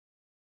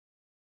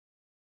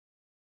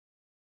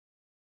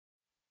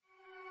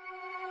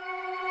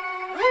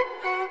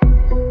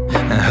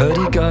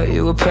got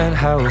you a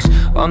penthouse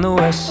on the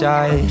west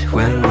side.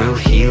 When will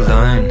he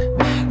learn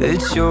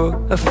that you're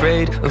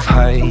afraid of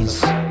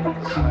heights?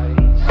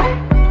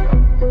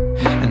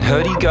 And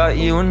heard he got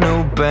you a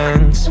new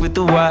Benz with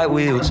the white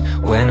wheels.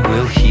 When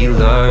will he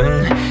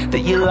learn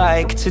that you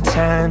like to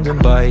tandem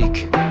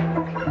bike?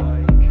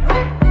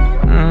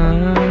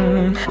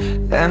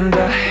 And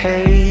I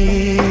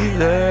hate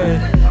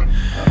that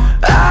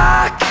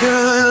I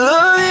could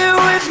love you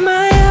with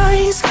my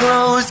eyes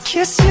closed,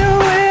 kiss you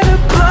with a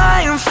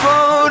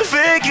blindfold,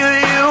 figure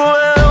you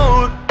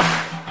out.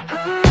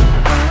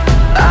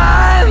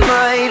 I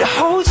might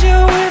hold you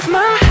with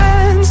my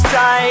hands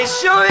tight,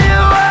 show you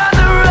I'm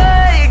the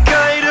right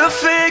guy to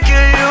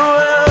figure you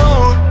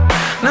out.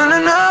 No, no,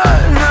 no,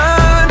 no,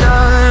 no.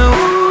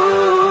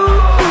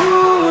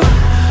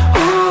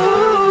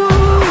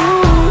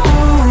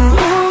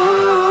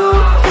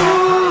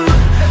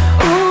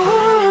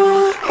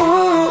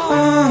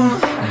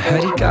 I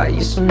heard he got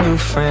you some new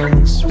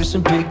friends with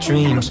some big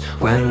dreams.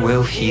 When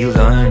will he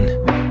learn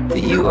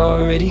that you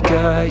already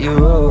got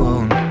your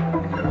own?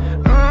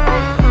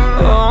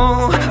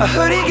 Oh, I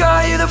heard he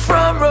got you the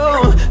front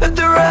row at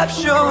the rap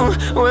show.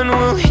 When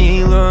will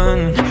he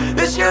learn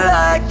that you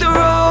like the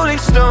Rolling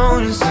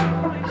Stones?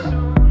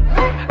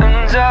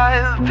 And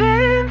I've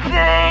been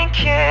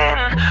thinking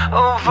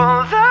of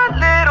all the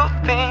little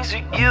things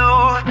that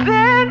you've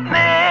been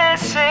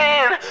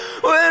missing.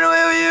 When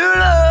will you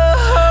love?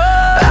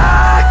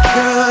 I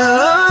could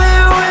love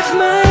you with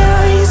my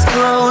eyes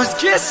closed,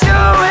 kiss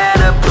you in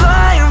a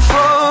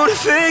blindfold,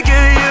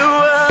 figure you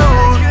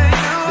out.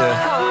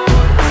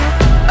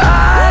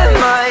 I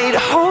might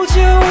hold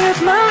you with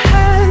my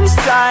hands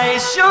tight,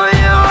 show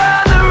you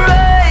I'm the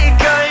right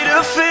guy to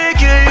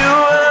figure you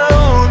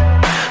out.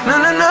 No,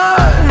 no, no,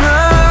 no,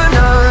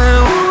 no.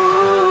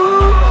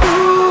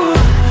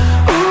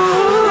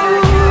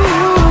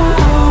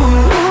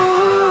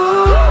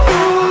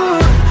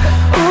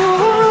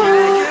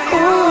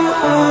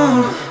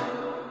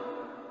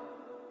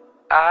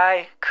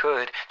 I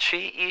could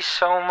treat you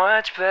so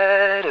much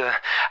better.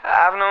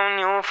 I've known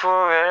you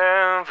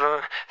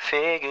forever,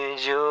 figured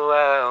you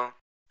out.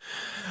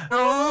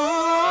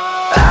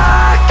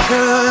 I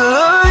could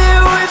love you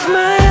with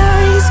my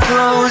eyes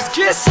closed,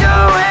 kiss you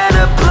in